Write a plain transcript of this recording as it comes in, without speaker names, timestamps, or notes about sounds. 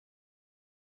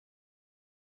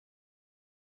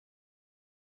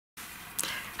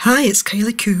Hi, it's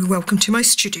Kylie Koo. Welcome to my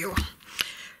studio.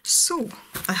 So,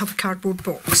 I have a cardboard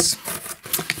box.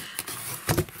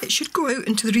 It should go out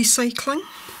into the recycling,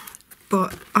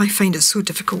 but I find it so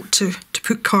difficult to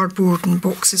put cardboard and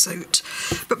boxes out.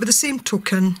 But by the same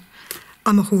token,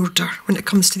 I'm a hoarder when it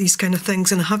comes to these kind of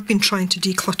things, and I have been trying to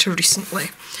declutter recently.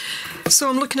 So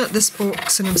I'm looking at this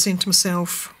box and I'm saying to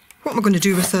myself, what am I going to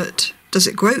do with it? Does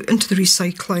it go out into the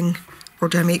recycling, or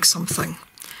do I make something?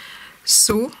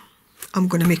 So I'm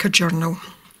going to make a journal,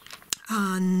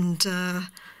 and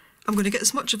I'm going to get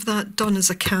as much of that done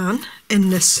as I can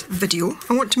in this video.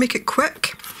 I want to make it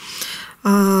quick.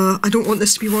 I don't want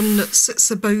this to be one that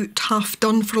sits about half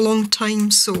done for a long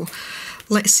time, so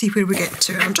let's see where we get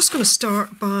to. I'm just going to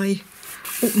start by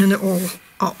opening it all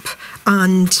up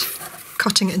and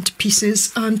cutting it into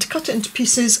pieces. And to cut it into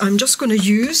pieces, I'm just going to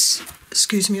use,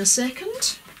 excuse me a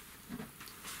second,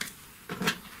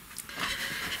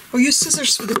 I'll use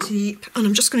scissors for the tape, and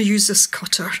I'm just going to use this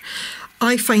cutter.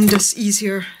 I find this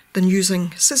easier than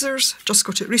using scissors. Just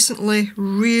got it recently,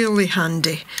 really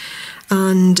handy.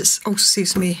 And it also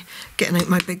saves me getting out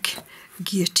my big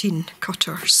guillotine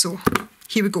cutter. So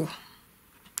here we go.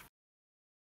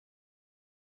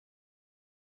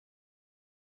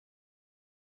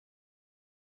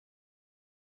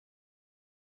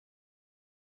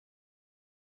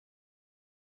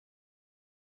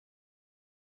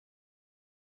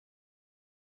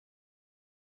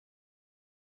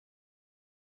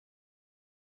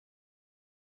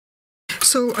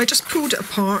 So I just pulled it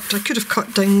apart. I could have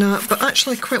cut down that, but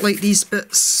actually I quite like these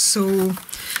bits, so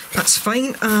that's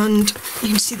fine. And you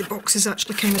can see the box is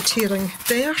actually kind of tearing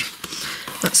there.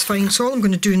 That's fine. So all I'm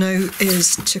going to do now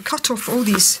is to cut off all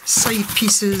these side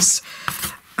pieces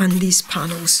and these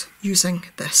panels using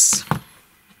this.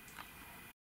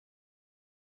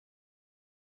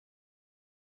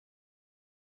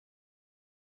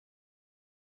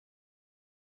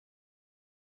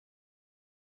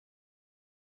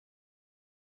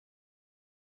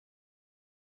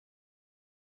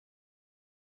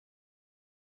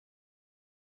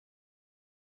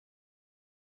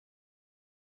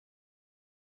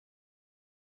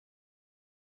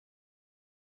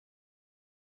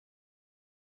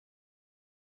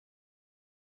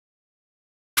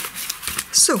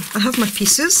 So I have my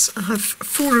pieces. I have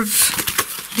 4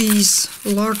 of these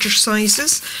larger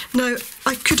sizes. Now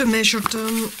I could have measured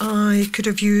them. I could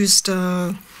have used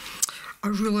a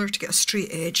ruler to get a straight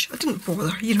edge. I didn't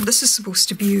bother. You know, this is supposed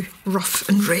to be rough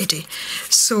and ready.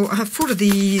 So I have 4 of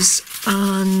these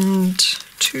and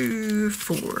 2,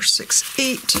 4, 6,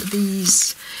 8 of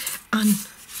these and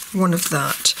 1 of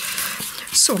that.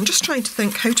 So I'm just trying to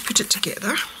think how to put it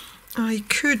together. I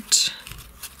could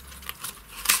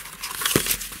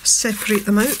separate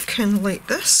them out kind of like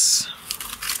this.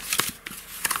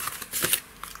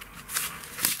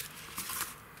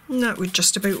 And that would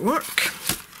just about work.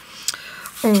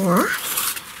 Or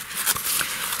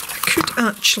I could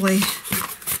actually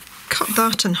cut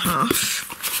that in half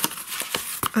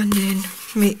and then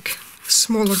make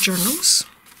smaller journals.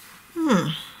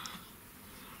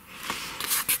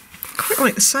 Quite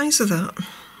like the size of that.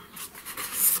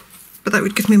 But that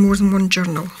would give me more than one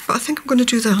journal. But I think I'm going to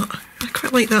do that. I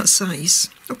quite like that size.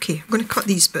 Okay, I'm going to cut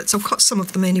these bits. I'll cut some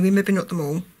of them anyway, maybe not them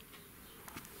all.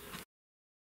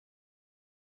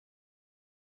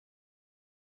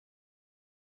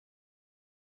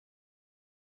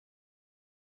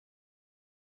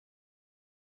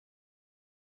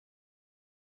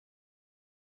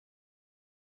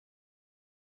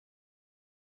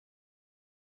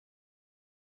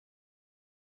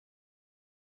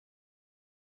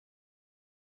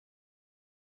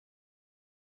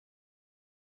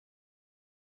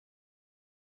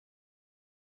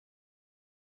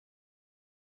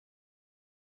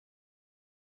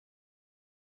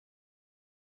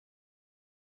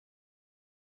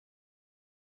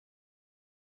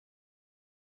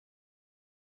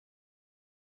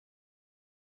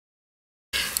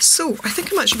 So I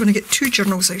think I'm actually going to get 2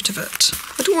 journals out of it.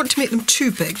 I don't want to make them too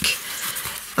big,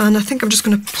 and I think I'm just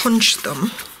going to punch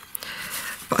them,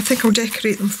 but I think I'll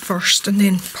decorate them first and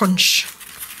then punch.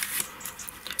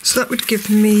 So that would give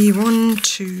me 1,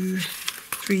 2,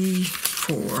 3,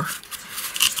 4,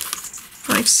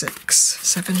 5, 6,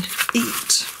 7,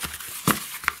 8.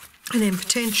 And then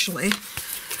potentially,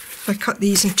 if I cut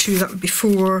these in 2, that would be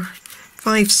 4,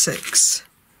 5, 6,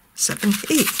 7,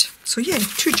 8. So yeah,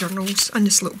 2 journals and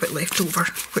this little bit left over,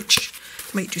 which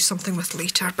I might do something with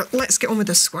later. But let's get on with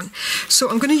this one. So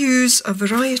I'm going to use a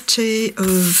variety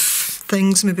of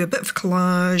things, maybe a bit of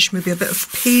collage, maybe a bit of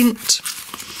paint,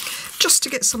 just to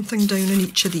get something down in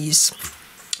each of these.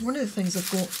 One of the things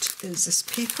I've got is this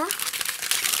paper.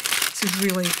 This is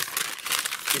really,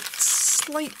 it's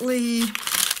slightly,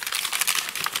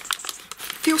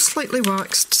 feels slightly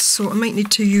waxed, so I might need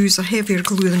to use a heavier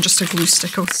glue than just a glue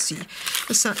stick, I'll see.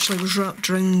 This actually was wrapped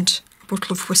around a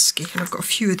bottle of whiskey, and I've got a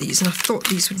few of these, and I thought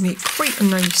these would make quite a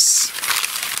nice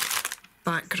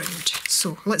background.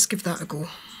 So let's give that a go.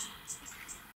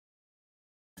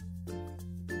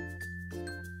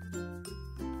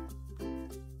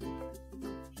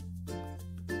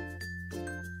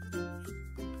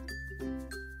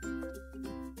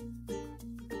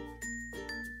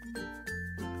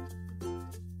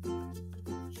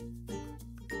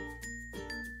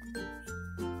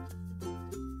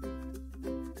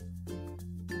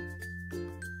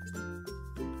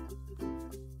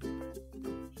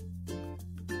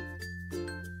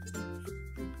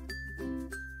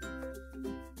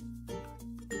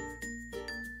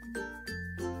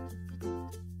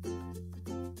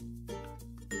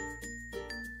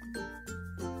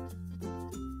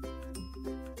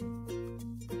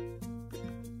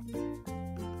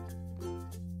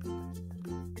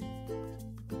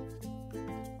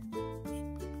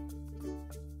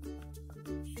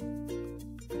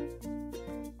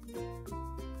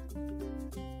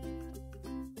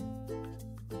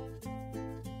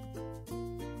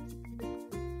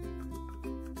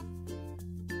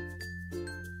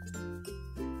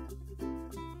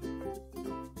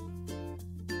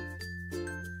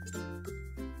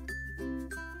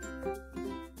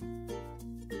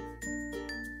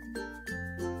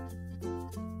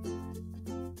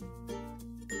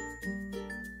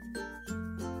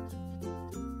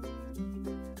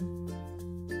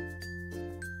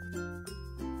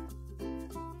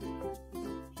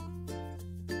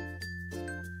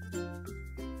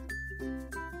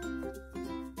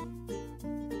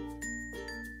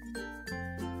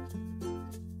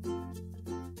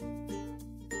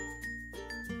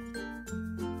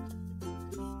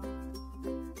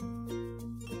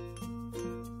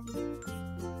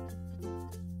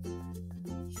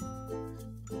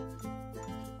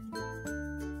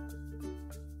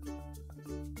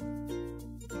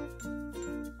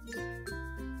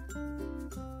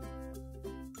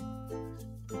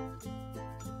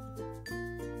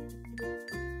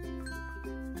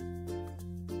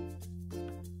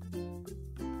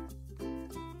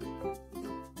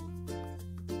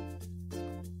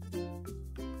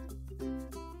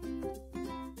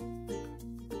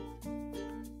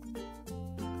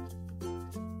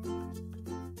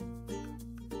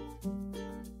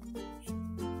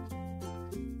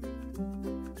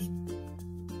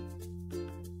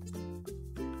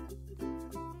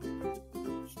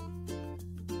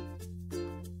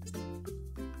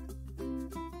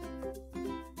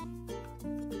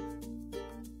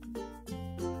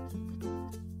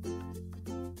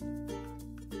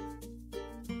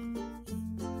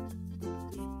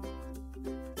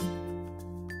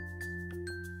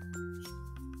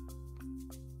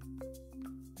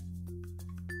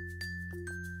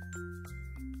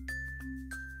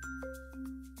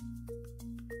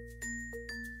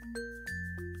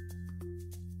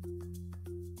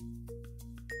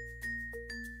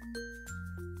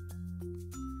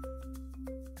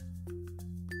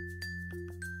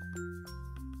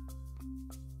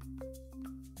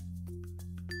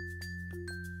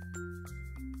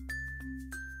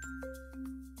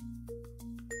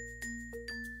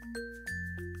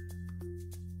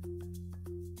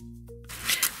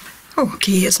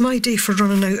 Okay, it's my day for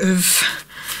running out of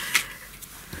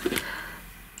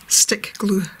stick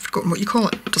glue. I've forgotten what you call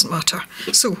it, doesn't matter.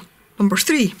 So, number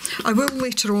 3, I will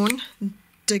later on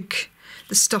dig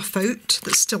the stuff out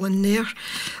that's still in there,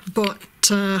 but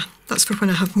that's for when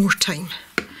I have more time.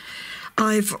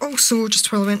 I've also,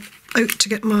 just while I went out to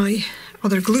get my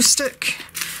other glue stick,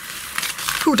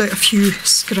 pulled out a few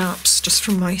scraps just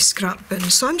from my scrap bin.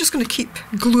 So I'm just going to keep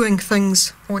gluing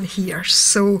things on here.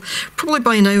 So probably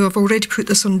by now I've already put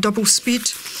this on double speed,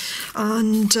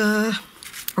 and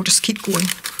I'll just keep going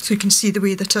so you can see the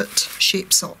way that it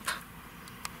shapes up.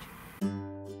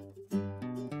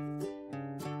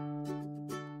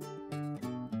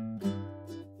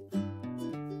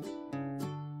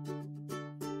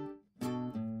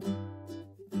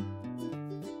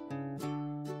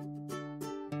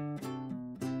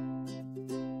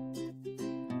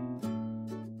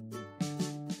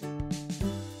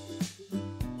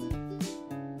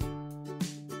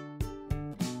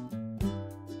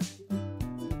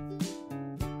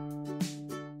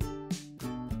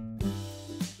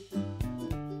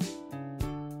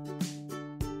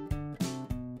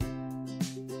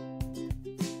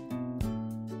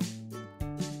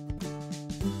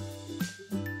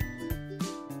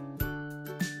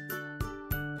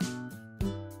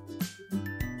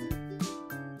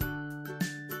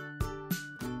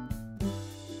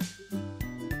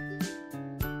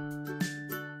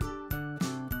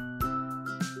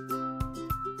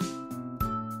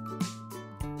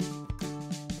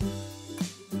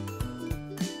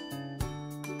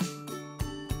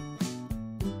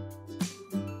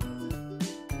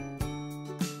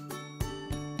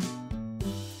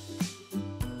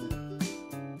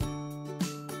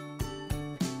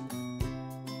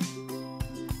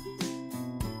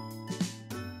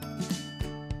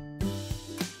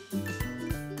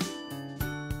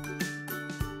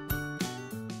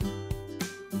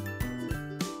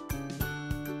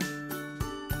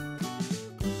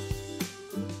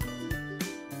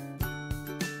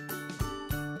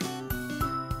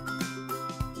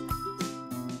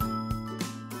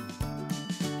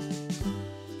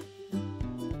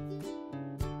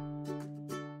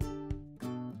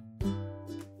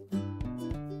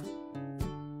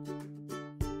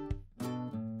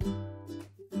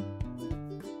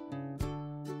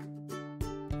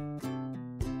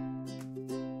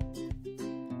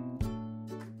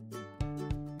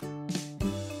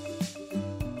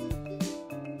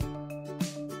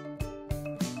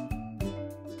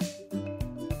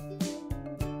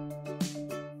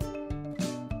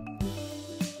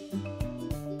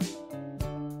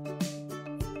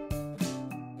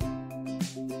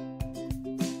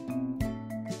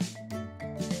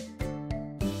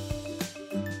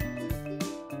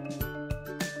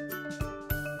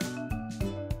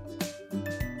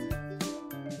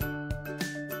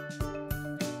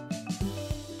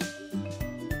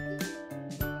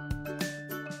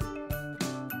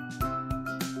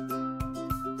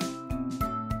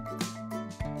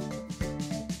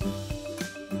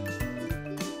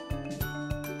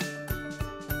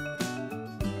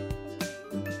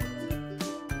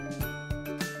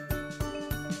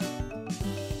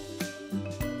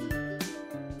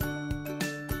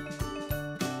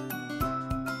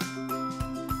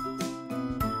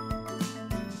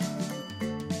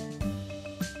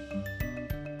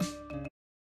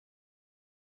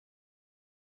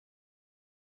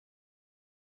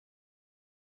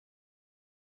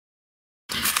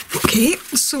 Okay,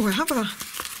 so I have a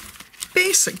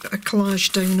basic bit of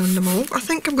collage down on them all. I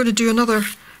think I'm going to do another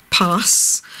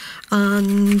pass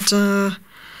and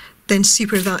then see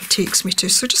where that takes me to.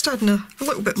 So just adding a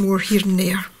little bit more here and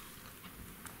there.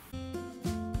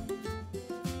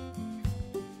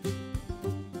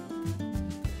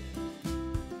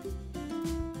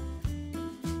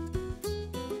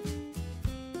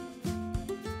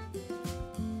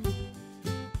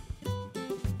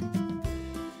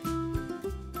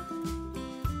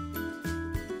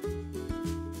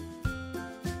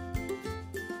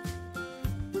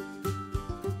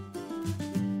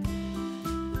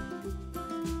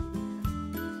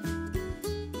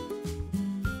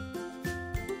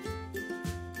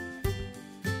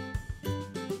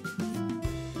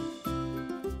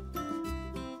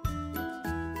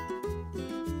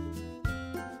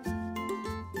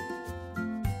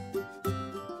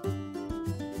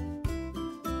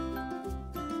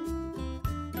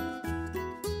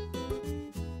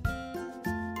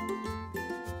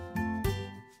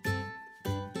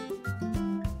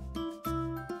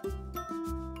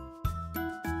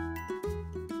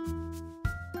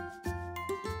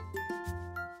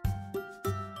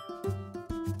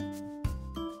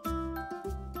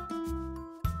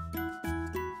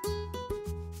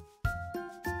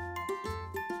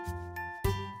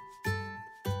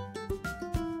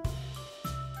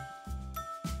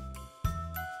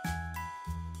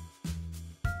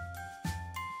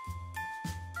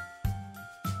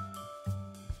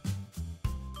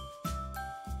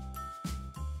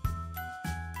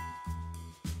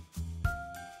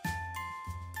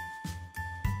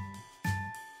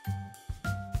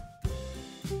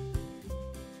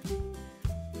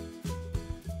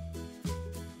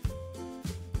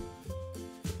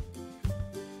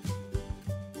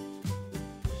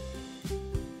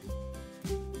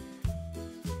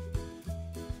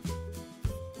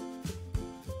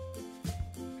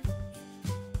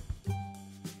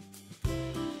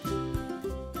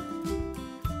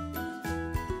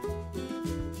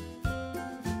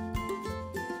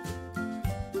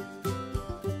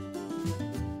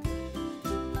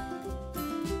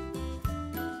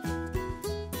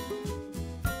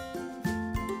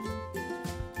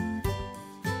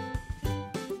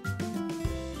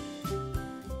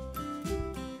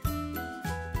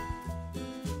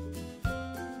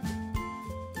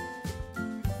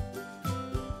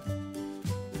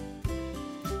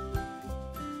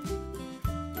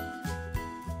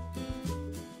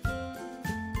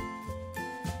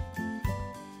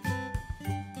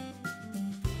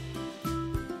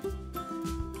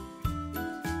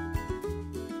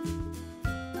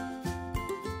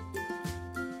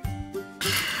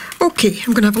 Okay,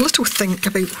 I'm going to have a little think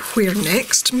about where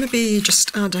next, maybe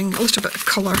just adding a little bit of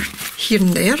colour here and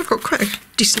there. I've got quite a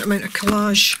decent amount of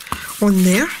collage on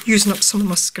there, using up some of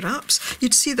my scraps.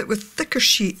 You'd see that with thicker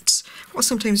sheets, what I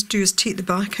sometimes do is take the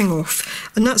backing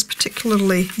off, and that's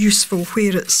particularly useful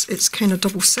where it's kind of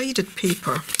double-sided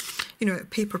paper, you know, a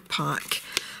paper pack,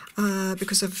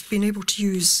 because I've been able to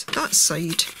use that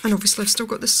side, and obviously I've still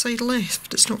got this side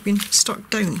left, it's not been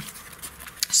stuck down.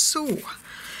 So,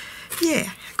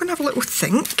 yeah, I'm going to have a little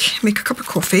think, make a cup of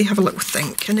coffee, have a little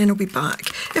think, and then I'll be back.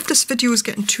 If this video is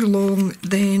getting too long,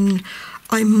 then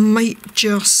I might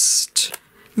just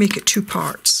make it 2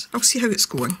 parts. I'll see how it's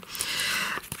going.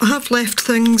 I have left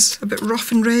things a bit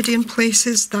rough and ready in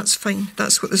places, that's fine,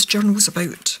 that's what this journal is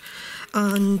about.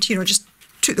 And, you know, just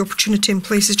took the opportunity in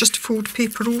places just to fold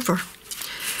paper over.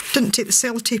 Didn't take the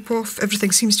sellotape off,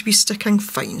 everything seems to be sticking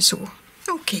fine, so.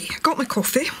 Okay, I got my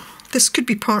coffee. This could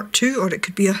be part 2 or it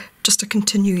could be just a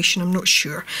continuation, I'm not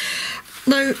sure.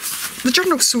 Now, the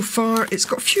journal so far, it's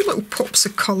got a few little pops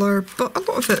of colour, but a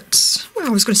lot of it, well,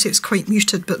 I was going to say it's quite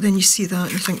muted, but then you see that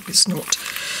and you think it's not.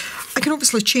 I can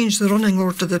obviously change the running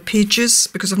order of the pages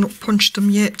because I've not punched them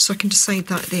yet, so I can decide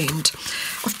that at the end.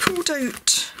 I've pulled out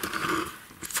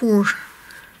 4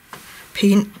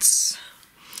 paints.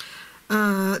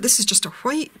 This is just a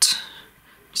white,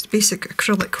 just a basic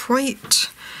acrylic white.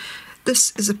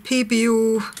 This is a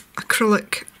Pebeo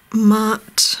acrylic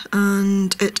matte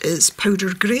and it is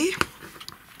powder grey.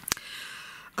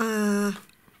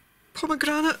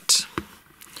 Pomegranate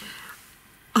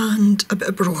and a bit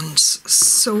of bronze.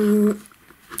 So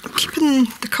I'm keeping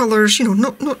the colours, you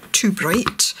know, not too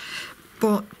bright,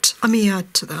 but I may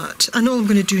add to that. And all I'm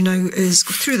going to do now is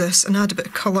go through this and add a bit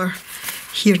of colour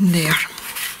here and there.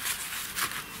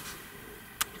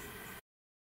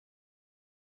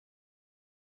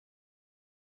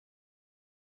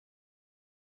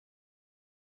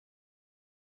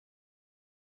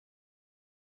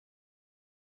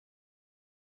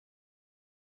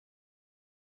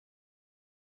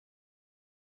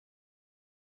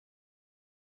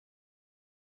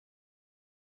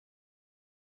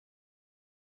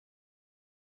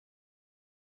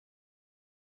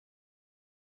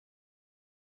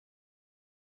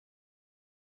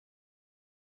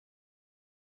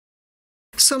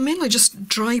 So I'm mainly just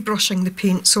dry brushing the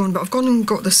paints on, but I've gone and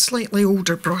got this slightly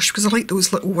older brush because I like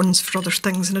those little ones for other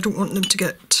things and I don't want them to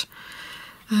get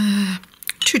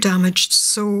too damaged.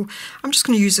 So I'm just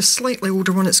going to use a slightly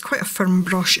older one. It's quite a firm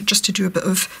brush just to do a bit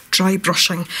of dry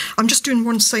brushing. I'm just doing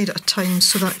one side at a time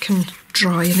so that can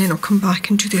dry, and then I'll come back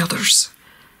and do the others.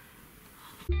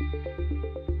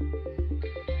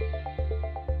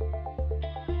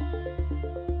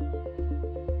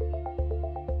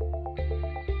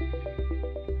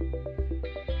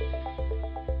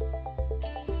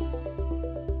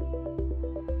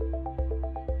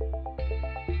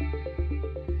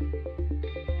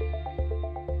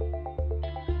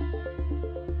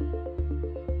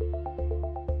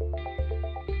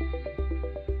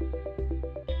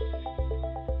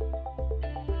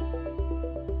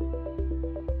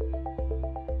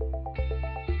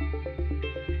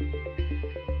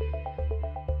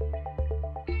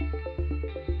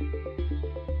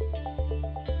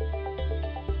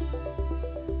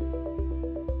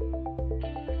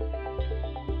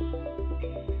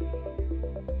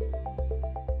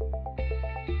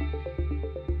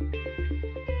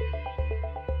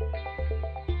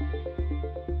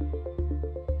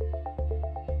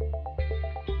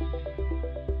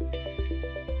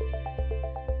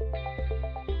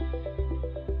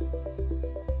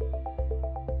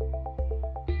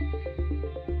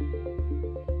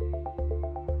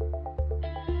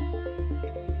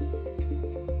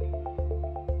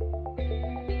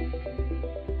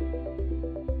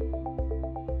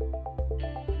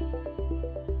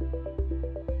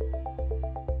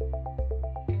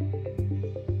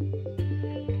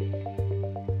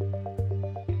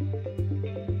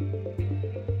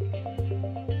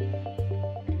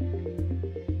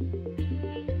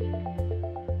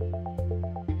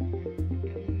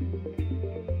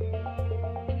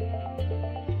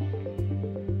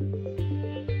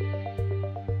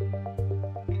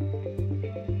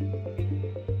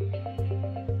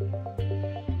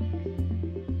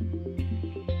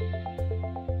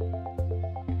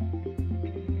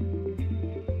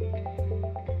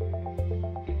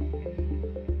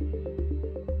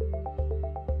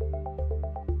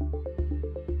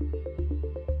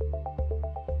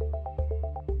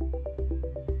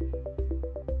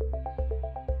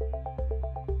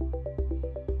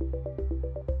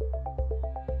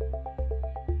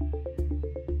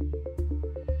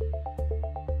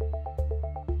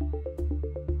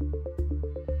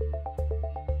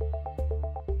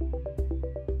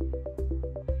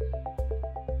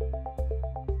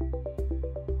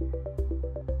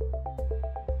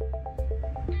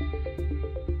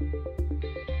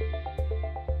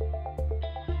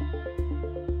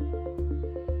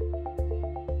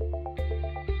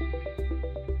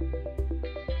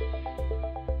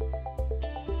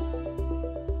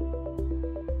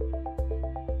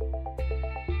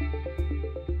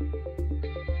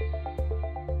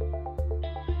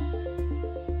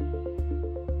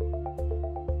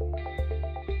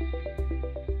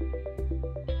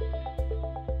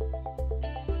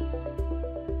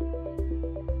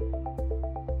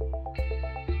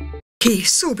 Okay,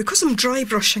 so because I'm dry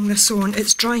brushing this on,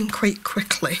 it's drying quite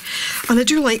quickly, and I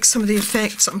do like some of the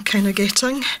effects that I'm kind of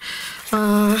getting.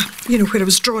 You know, where I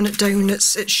was drawing it down,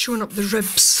 it's showing up the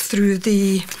ribs through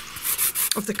the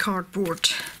cardboard.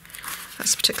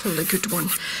 That's a particularly good one.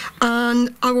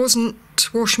 And I wasn't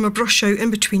washing my brush out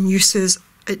in between uses.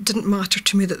 It didn't matter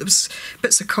to me that there was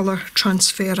bits of colour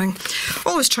transferring.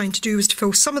 All I was trying to do was to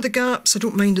fill some of the gaps. I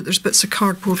don't mind that there's bits of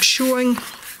cardboard showing,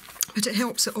 but it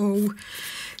helps it all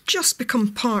just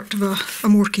become part of a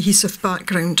more cohesive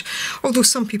background. Although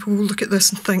some people will look at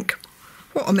this and think,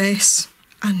 what a mess,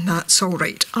 and that's all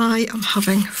right. I am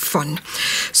having fun.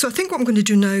 So I think what I'm going to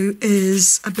do now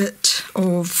is a bit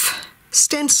of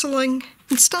stenciling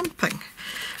and stamping.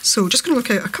 So just going to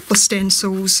look out a couple of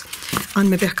stencils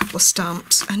and maybe a couple of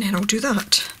stamps, and then I'll do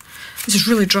that. This is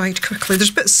really dried quickly.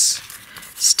 There's bits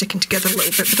sticking together a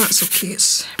little bit, but that's okay.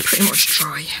 It's pretty much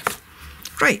dry.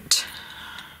 Right.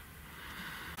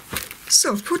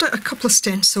 So I've pulled out a couple of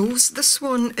stencils. This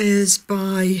one is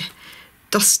by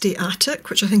Dusty Attic,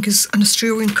 which I think is an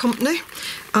Australian company,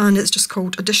 and it's just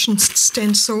called Edition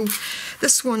Stencil.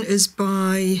 This one is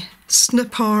by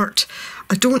Snip Art.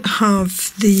 I don't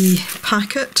have the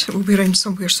packet, it will be around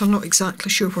somewhere, so I'm not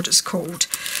exactly sure what it's called.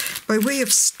 By way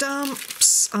of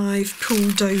stamps, I've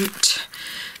pulled out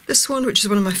this one, which is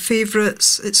one of my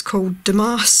favourites. It's called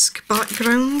Damask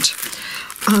Background,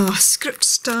 a script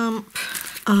stamp,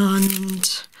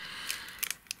 and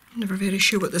I'm never very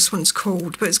sure what this one's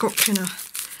called, but it's got kind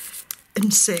of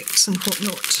insects and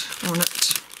whatnot on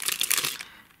it.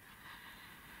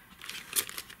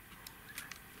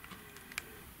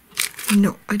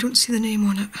 No, I don't see the name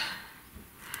on it.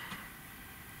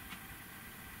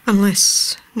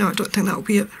 Unless, no, I don't think that'll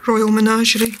be it. Royal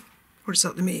Menagerie, or is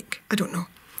that the make? I don't know.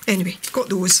 Anyway, got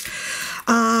those.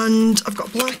 And I've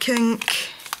got black ink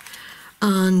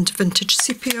and vintage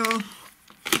sepia.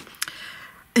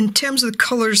 In terms of the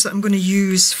colours that I'm going to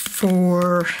use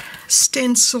for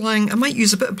stenciling, I might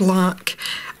use a bit of black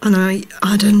and I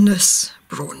add in this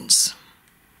bronze.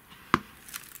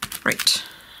 Right.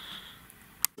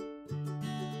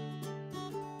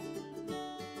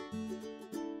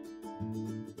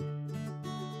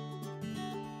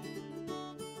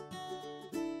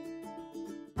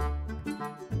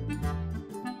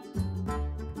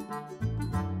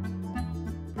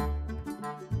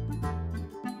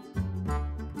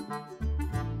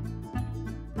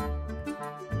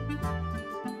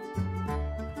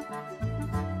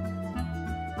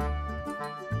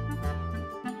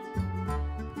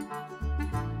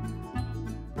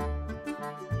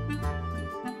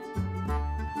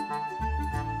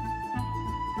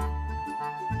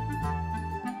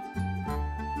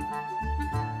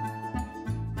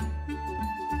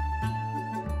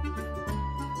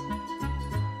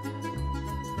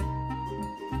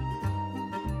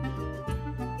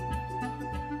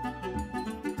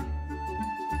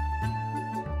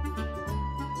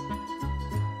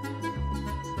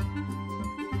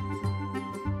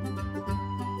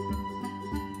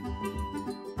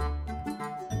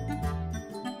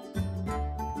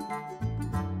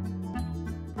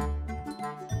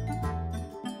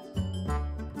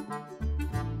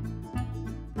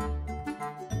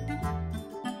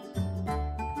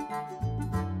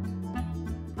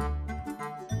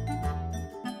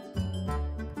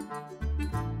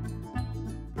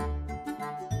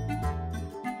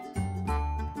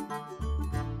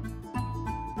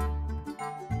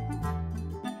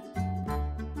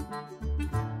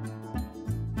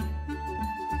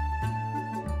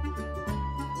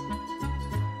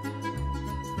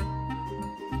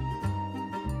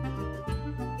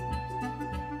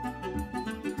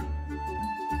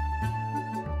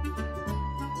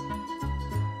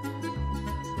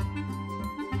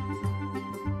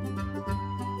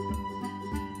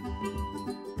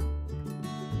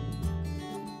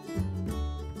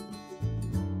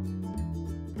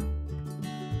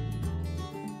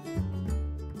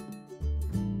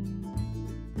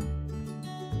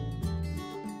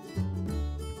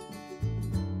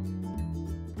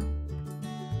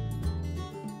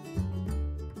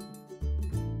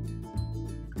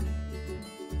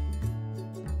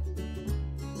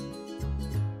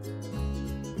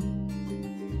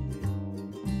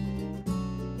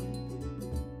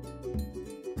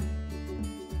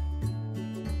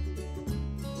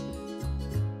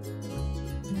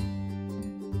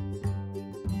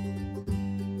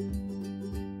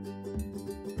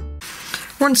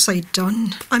 One side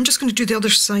done. I'm just going to do the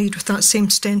other side with that same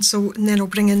stencil, and then I'll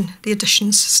bring in the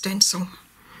Additions stencil.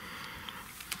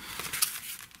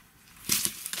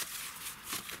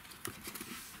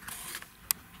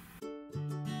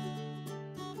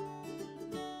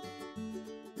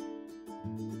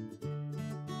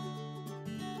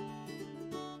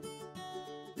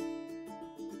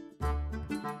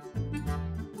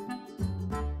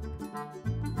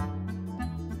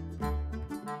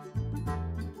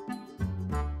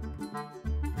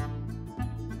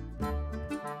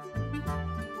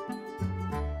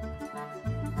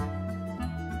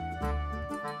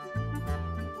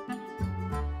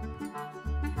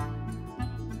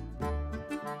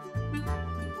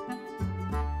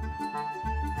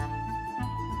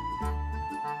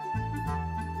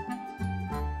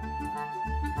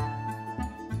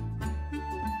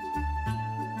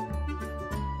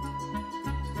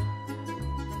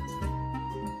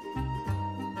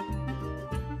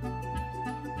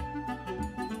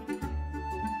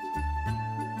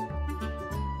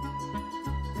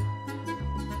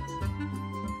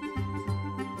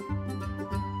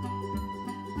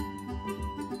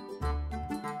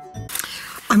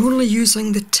 I'm only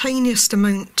using the tiniest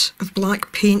amount of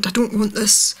black paint. I don't want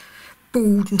this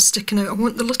bold and sticking out. I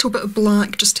want the little bit of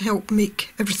black just to help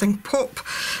make everything pop,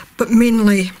 but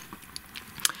mainly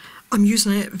I'm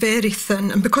using it very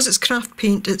thin, and because it's craft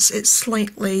paint it's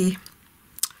slightly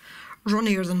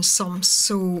runnier than some,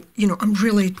 so you know, I'm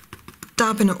really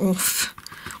dabbing it off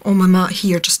on my mat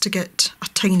here just to get a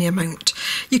tiny amount.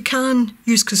 You can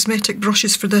use cosmetic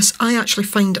brushes for this. I actually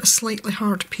find it a slightly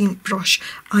hard paintbrush.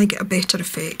 I get a better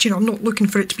effect. You know, I'm not looking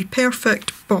for it to be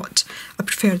perfect, but I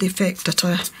prefer the effect that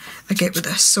I get with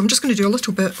this. So I'm just going to do a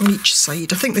little bit on each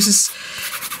side. I think this is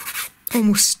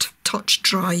almost touch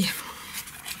dry.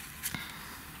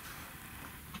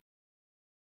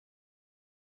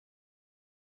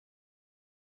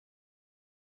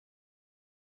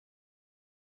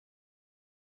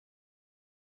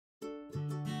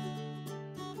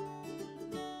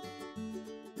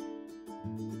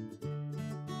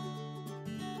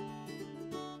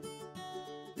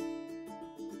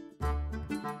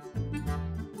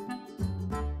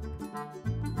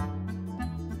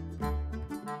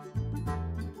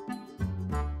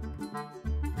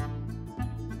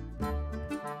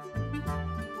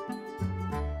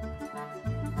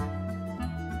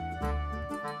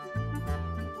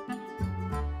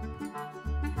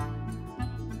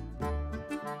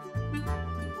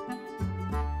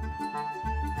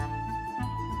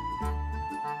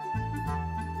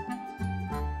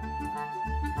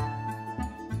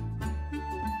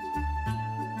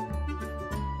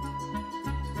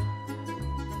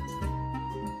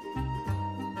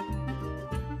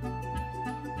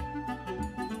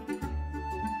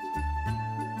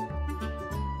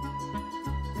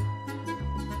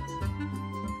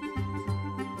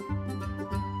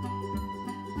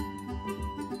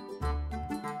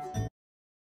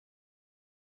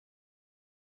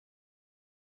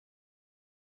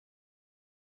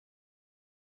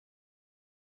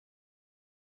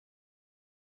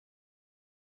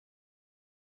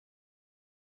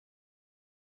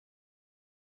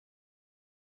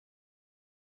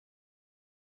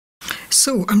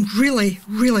 So I'm really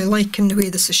liking the way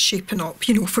this is shaping up,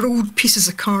 you know, for old pieces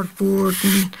of cardboard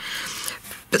and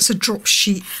bits of drop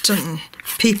sheet and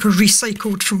paper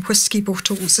recycled from whiskey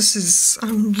bottles.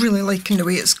 I'm really liking the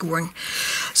way it's going.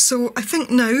 So I think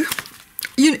now,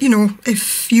 you know,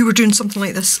 if you were doing something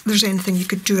like this, there's anything you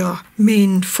could do a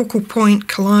main focal point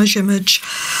collage image.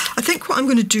 I think what I'm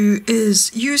going to do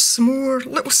is use some more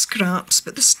little scraps,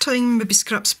 but this time maybe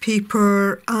scraps of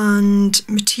paper and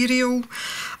material,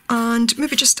 and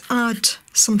maybe just add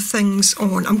some things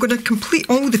on. I'm going to complete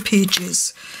all the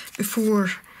pages before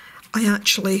I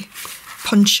actually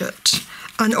punch it,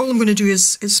 and all I'm going to do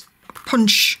is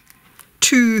punch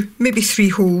 2, maybe 3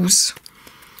 holes,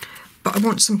 but I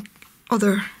want some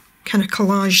other kind of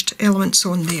collaged elements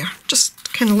on there,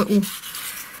 just kind of little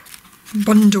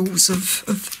bundles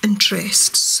of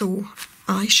interest. So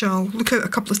I shall look out a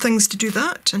couple of things to do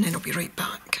that, and then I'll be right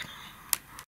back.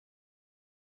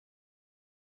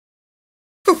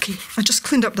 Okay, I just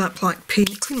cleaned up that black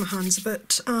paint, cleaned my hands a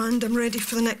bit, and I'm ready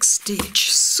for the next stage.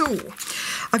 So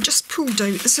I've just pulled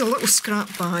out, this is a little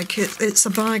scrap bag. It's a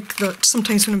bag that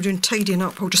sometimes when I'm doing tidying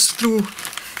up, I'll just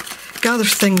gather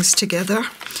things together.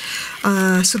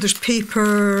 So there's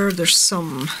paper, there's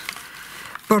some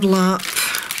burlap,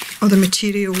 other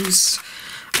materials,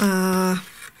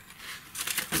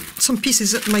 some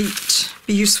pieces that might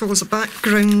be useful as a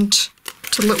background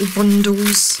to little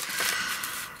bundles.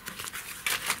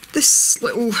 This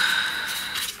little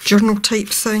journal type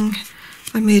thing,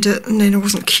 I made it and then I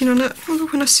wasn't keen on it, although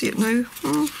when I see it now,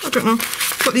 I don't know.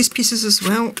 Got these pieces as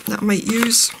well that I might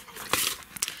use.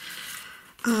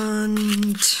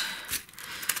 And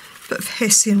a bit of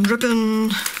Hessian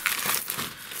ribbon,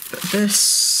 a bit of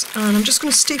this, and I'm just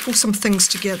going to staple some things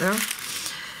together,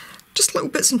 just little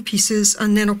bits and pieces,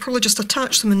 and then I'll probably just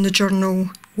attach them in the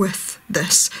journal with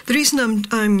this. The reason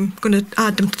I'm going to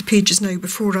add them to the pages now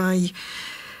before I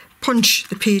punch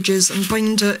the pages and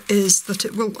bind it is that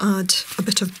it will add a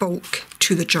bit of bulk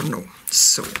to the journal.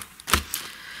 So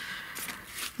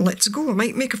let's go. I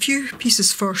might make a few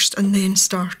pieces first and then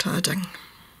start adding.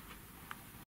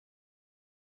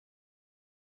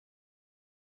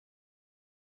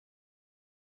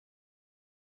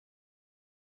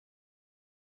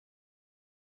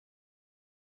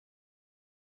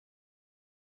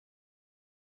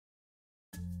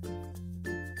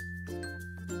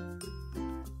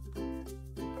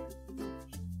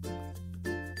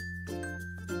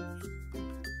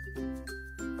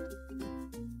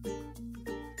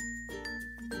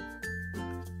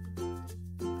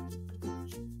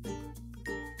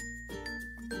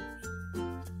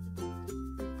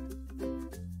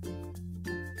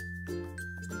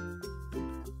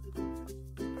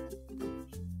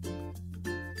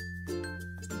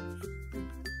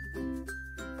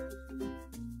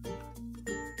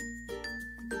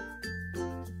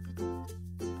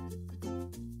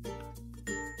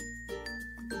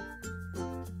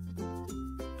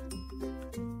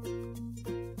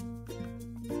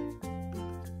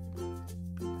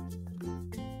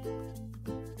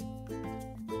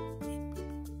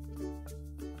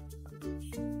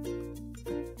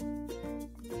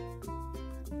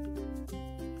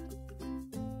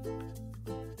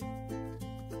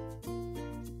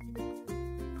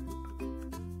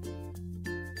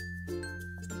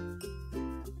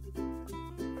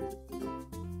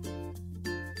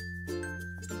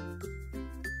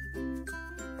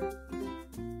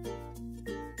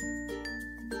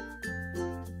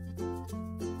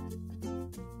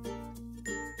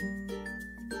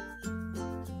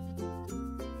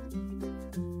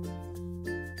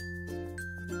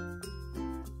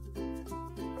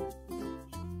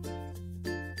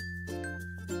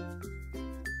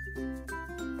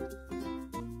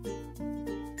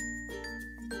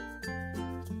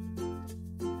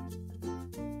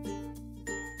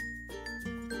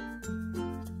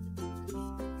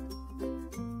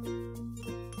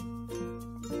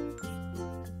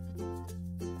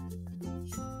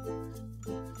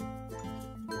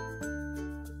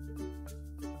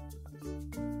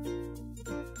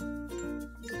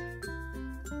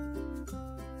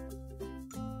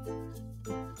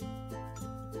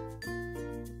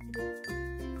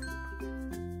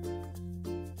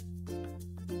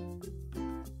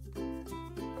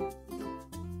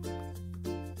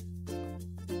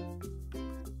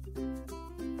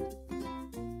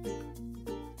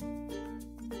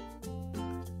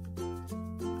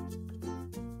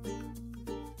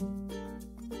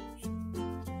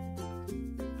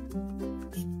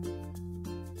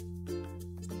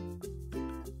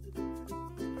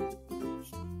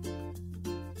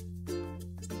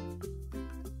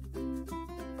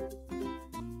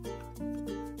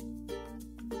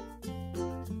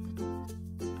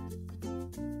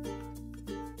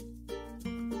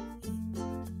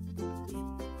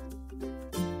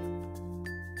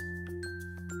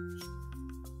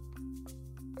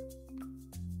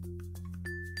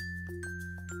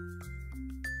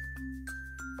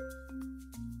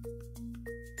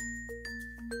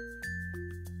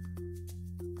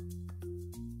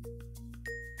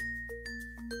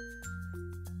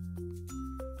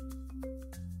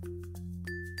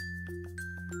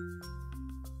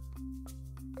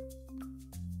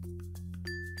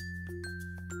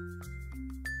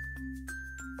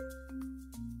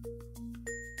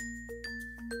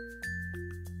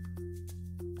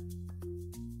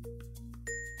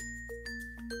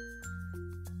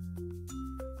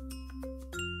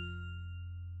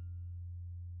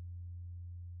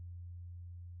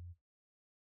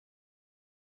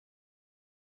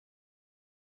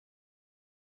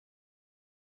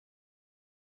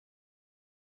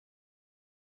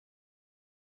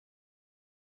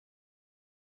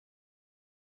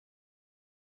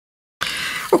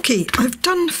 Okay, I've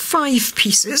done 5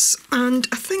 pieces, and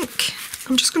I think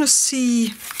I'm just going to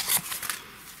see,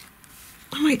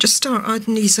 I might just start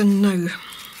adding these in now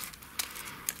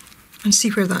and see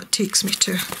where that takes me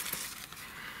to.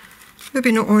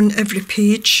 Maybe not on every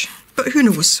page, but who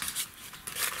knows.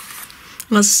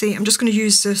 And as I say, I'm just going to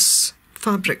use this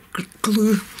fabric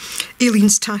glue.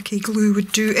 Aleene's tacky glue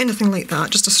would do, anything like that,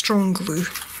 just a strong glue.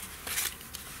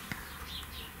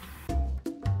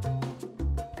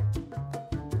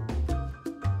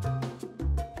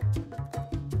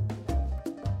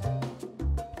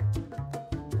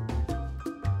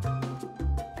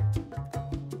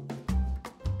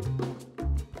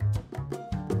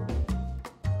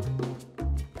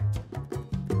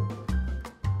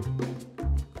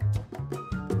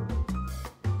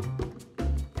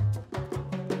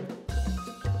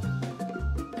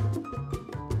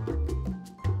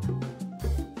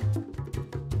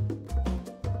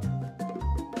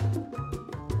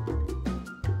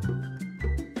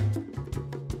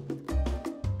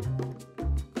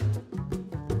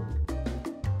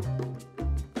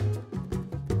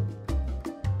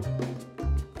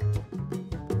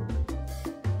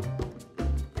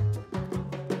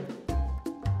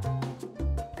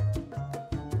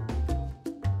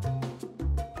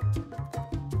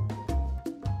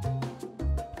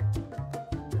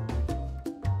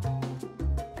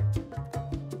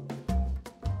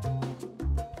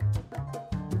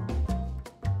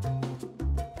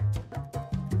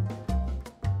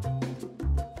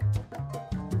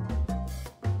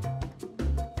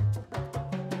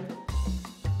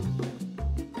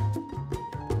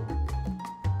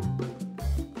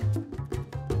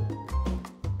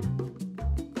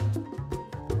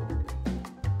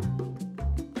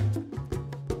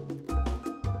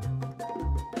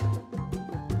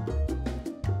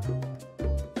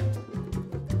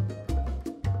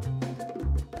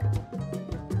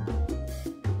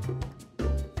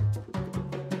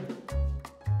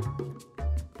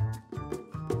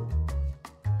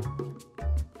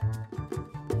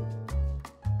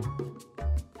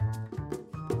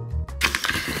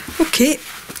 Okay,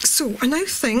 so I now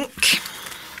think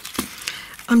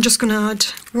I'm just going to add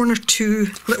 1 or 2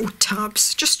 little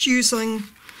tabs, just using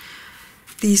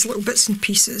these little bits and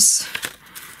pieces.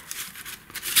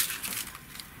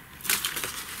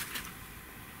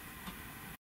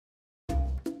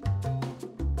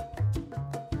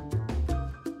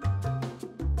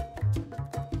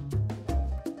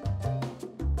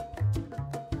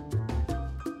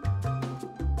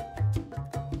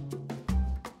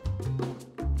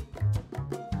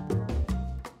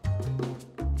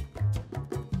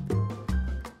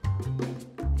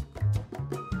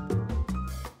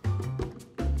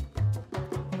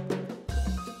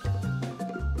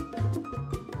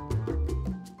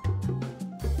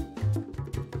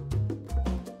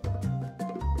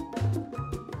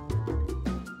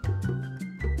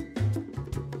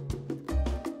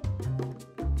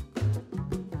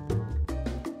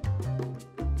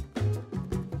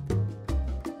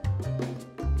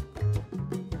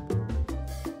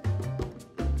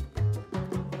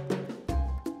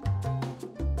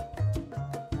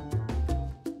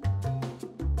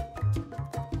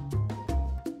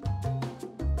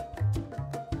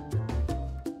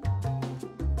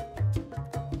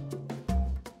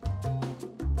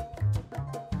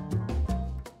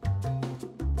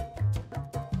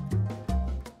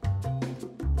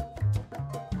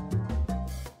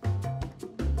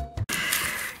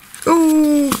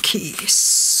 Okay,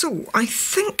 so I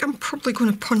think I'm probably going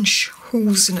to punch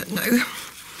holes in it now,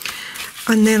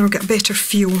 and then I'll get a better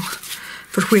feel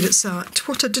for where it's at.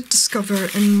 What I did discover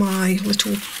in my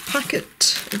little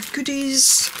packet of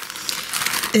goodies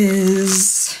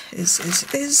is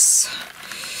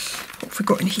what have we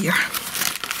got in here?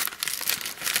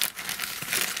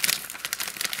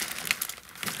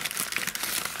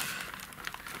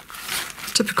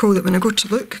 Typical that when I go to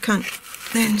look, I can't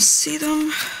then see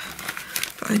them.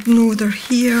 I know they're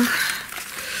here.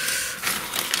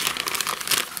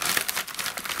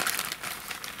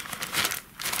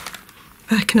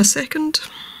 Back in a second.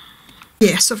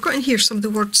 Yes, I've got in here some of the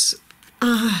words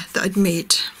that I'd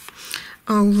made.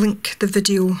 I'll link the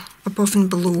video above and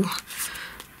below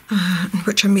in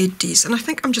which I made these. And I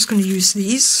think I'm just going to use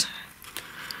these.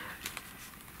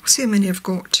 I'll see how many I've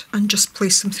got and just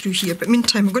place them through here. But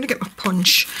meantime, I'm going to get my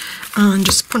punch and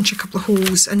just punch a couple of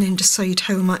holes and then decide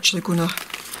how I'm actually going to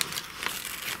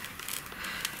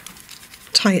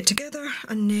tie it together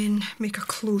and then make a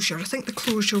closure. I think the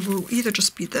closure will either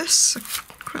just be this, I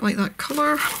quite like that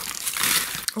colour,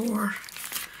 or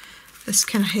this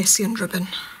kind of Hessian ribbon.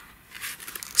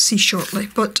 see shortly,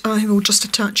 but I will just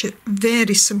attach it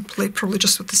very simply, probably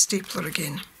just with the stapler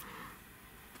again.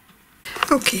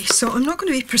 Okay, so I'm not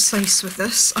going to be precise with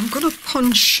this. I'm going to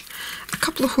punch a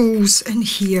couple of holes in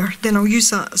here, then I'll use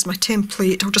that as my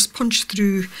template. I'll just punch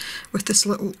through with this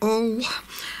little awl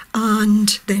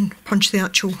and then punch the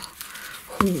actual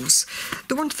holes.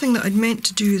 The one thing that I'd meant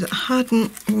to do that I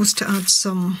hadn't was to add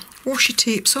some washi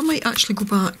tape, so I might actually go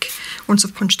back once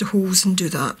I've punched the holes and do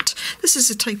that. This is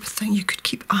the type of thing you could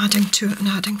keep adding to it and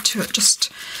adding to it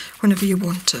just whenever you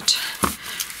wanted.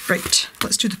 Right,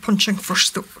 let's do the punching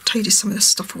first, though. Tidy some of this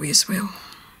stuff away as well.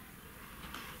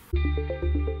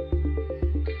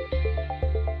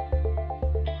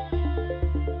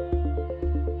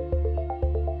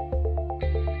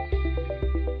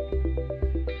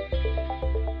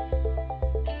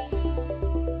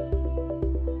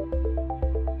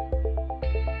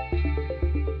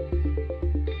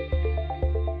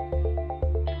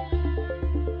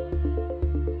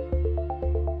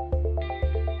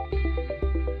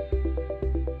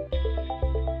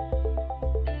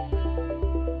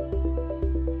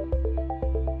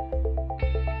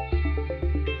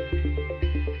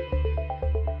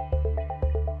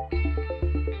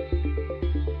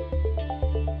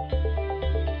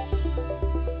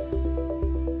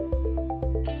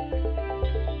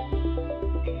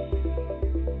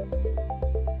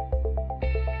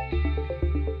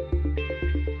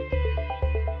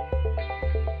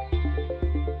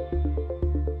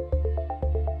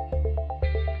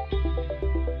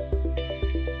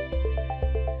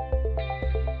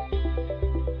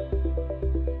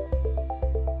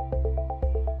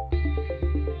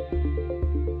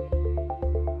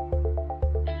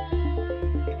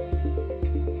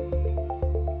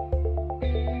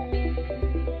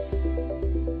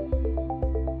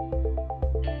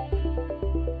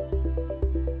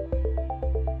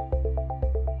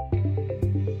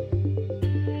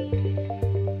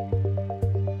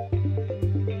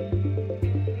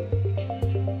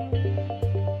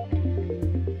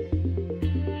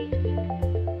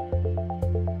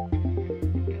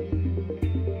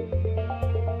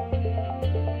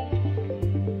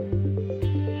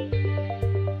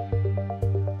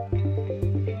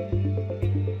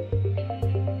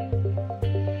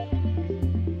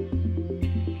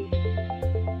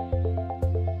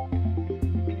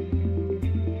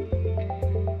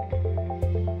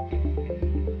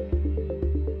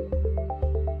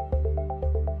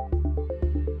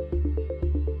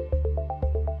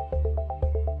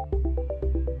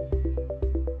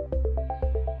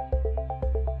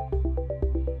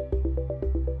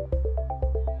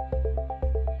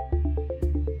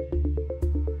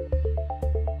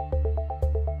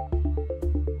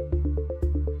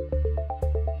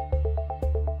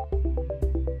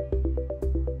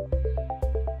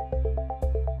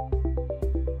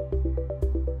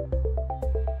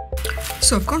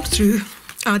 So I've gone through,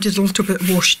 added a little bit of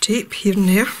washi tape here and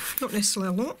there, not necessarily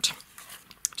a lot,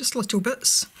 just little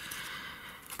bits.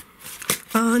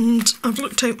 And I've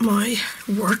looked out my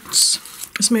words,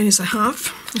 as many as I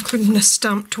have, including this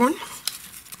stamped one.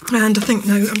 And I think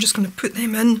now I'm just going to put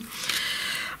them in.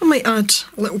 I might add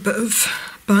a little bit of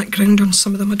background on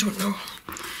some of them, I don't know.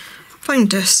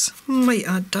 Found this, might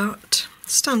add that.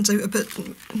 Stands out a bit,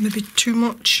 maybe too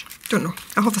much, don't know,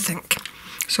 I'll have a think.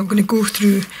 So I'm going to go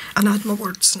through and add my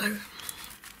words now.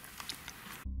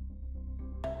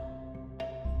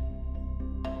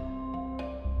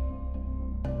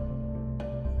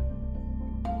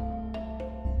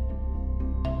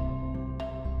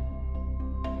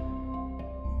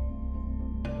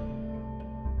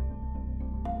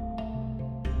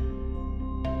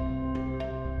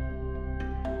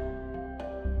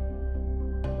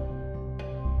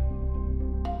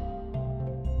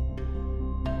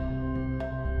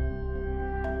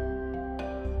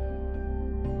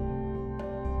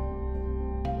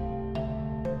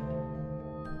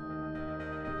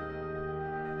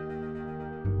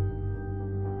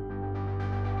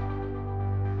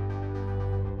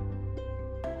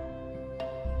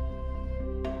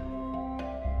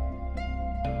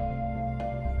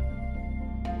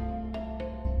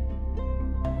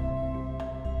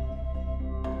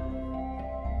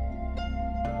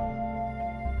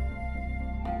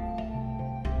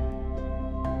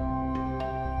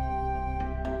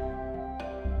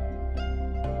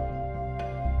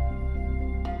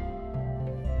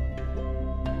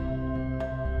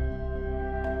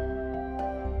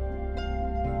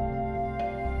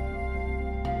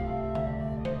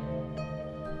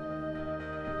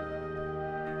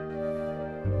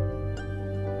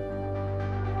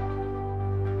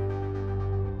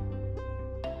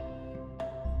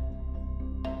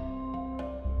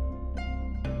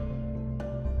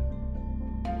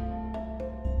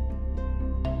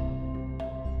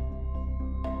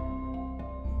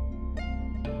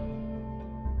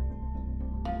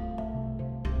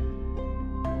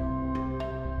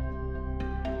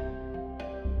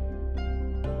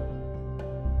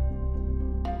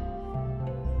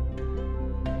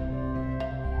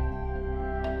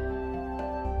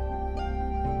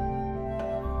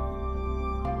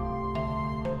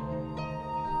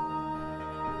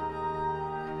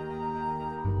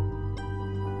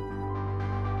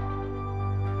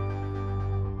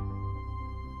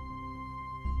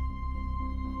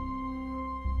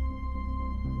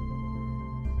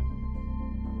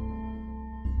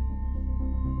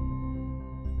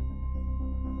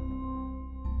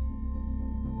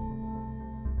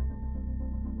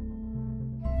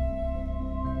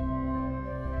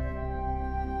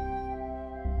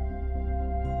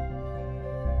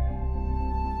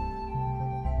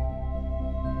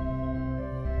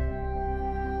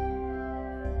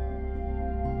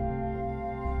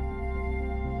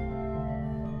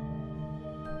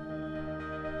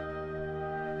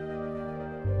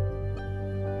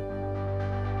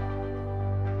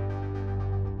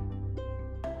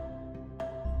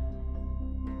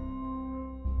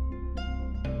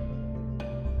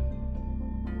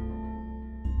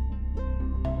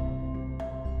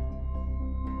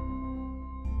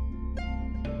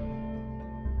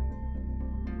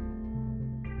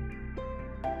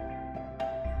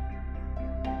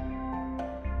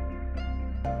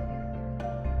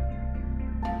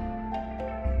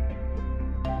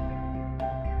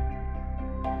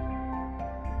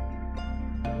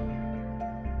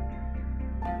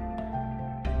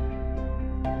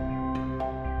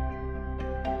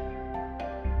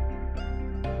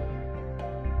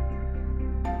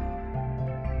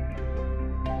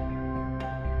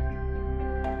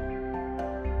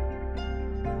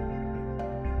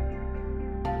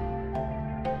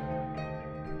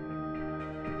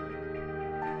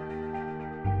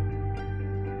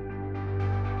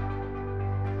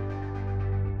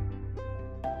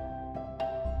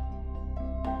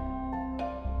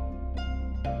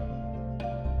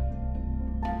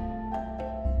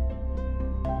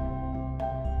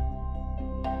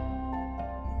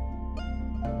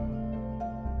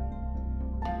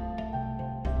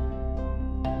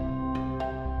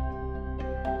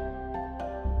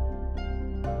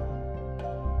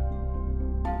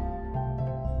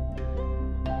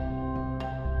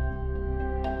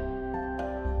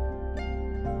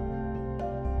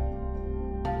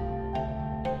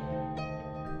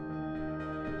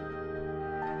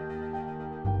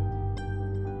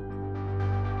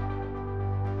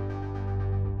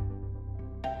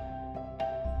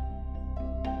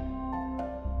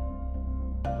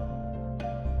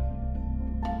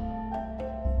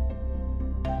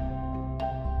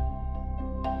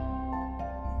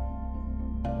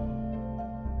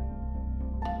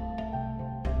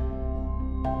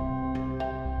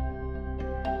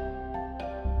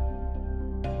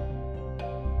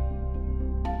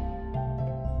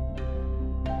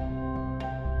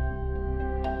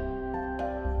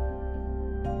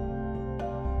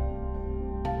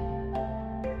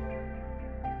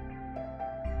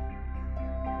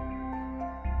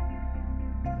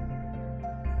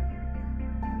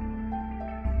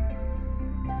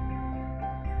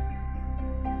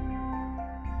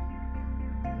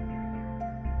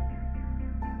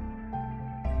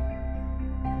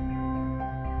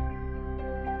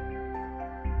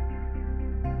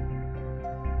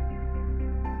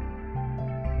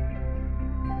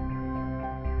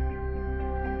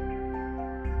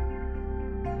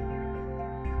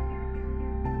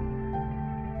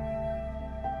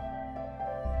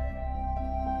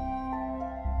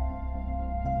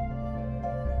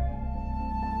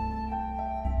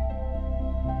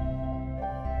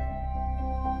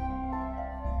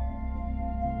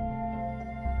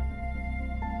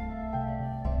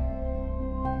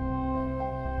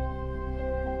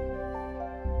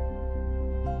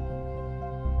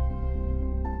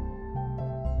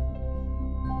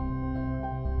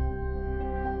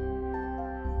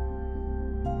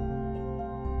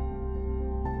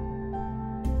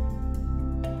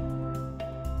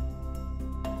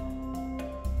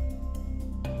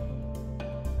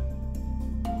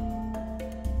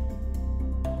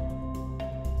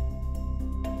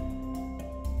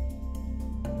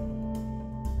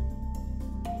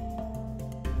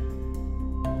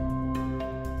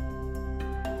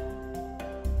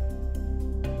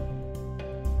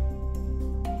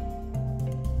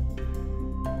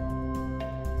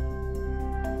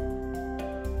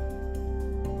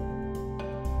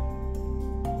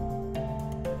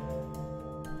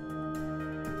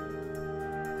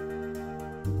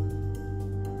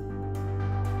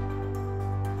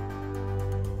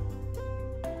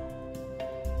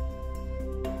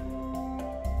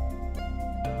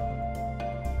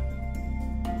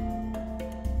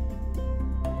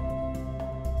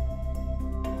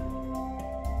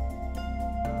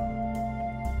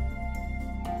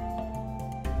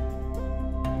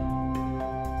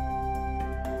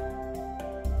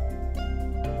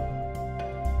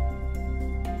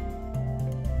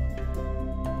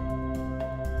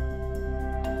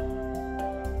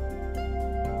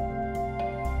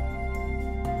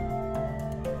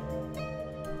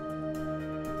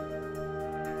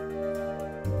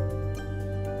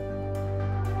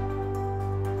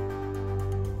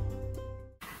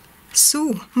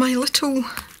 So, my little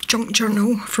junk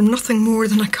journal from nothing more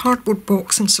than a cardboard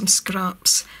box and some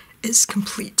scraps is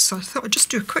complete. So I thought I'd just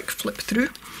do a quick flip through.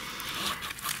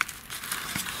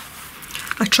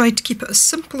 I tried to keep it as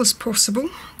simple as possible,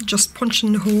 just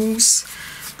punching the holes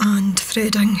and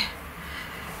threading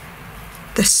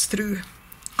this through.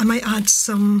 I might add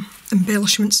some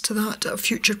embellishments to that at a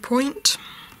future point.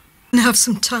 And I have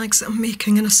some tags that I'm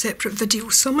making in a separate video,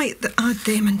 so I might add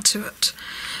them into it.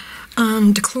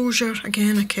 And the closure,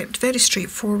 again, I kept very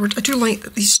straightforward. I do like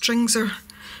that these strings are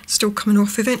still coming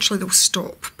off. Eventually they'll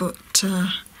stop, but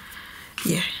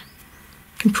yeah,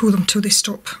 can pull them till they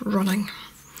stop running.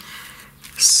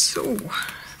 So,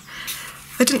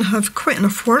 I didn't have quite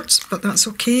enough words, but that's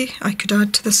okay. I could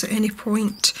add to this at any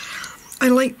point. I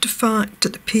liked the fact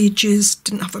that the pages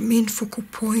didn't have a main focal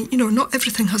point. You know, not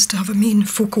everything has to have a main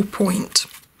focal point.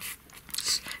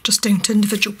 It's just down to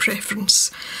individual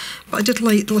preference. But I did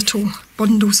like the little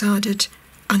bundles added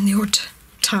and the odd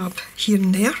tab here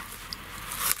and there.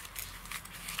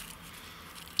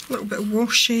 A little bit of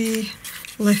washi,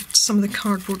 left some of the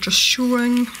cardboard just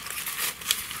showing.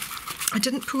 I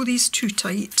didn't pull these too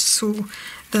tight so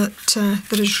that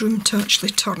there is room to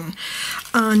actually turn,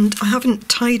 and I haven't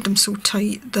tied them so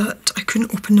tight that I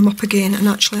couldn't open them up again and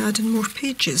actually add in more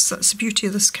pages. That's the beauty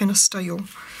of this kind of style.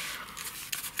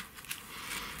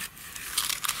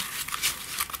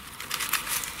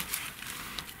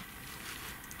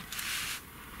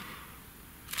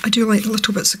 I do like the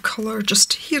little bits of colour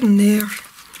just here and there,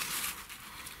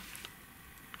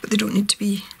 but they don't need to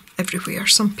be everywhere.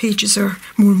 Some pages are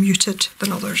more muted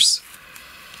than others.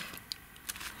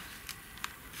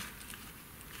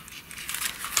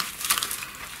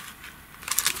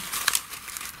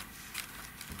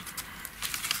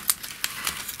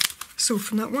 So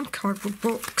from that one cardboard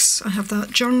box, I have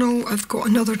that journal. I've got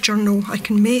another journal I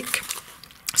can make,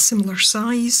 similar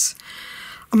size.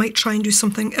 I might try and do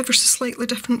something ever so slightly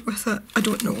different with it, I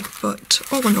don't know, but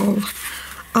all in all,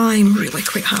 I'm really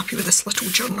quite happy with this little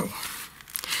journal.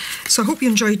 So I hope you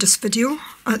enjoyed this video.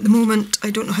 At the moment,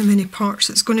 I don't know how many parts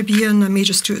it's going to be in. I may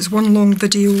just do it as one long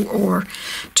video or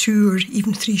 2 or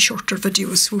even 3 shorter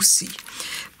videos, we'll see.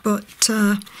 But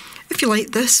if you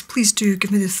like this, please do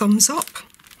give me the thumbs up.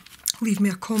 Leave me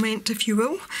a comment if you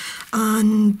will.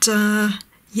 And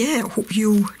yeah, I hope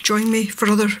you'll join me for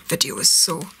other videos.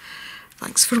 So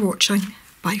thanks for watching.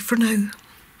 Bye for now.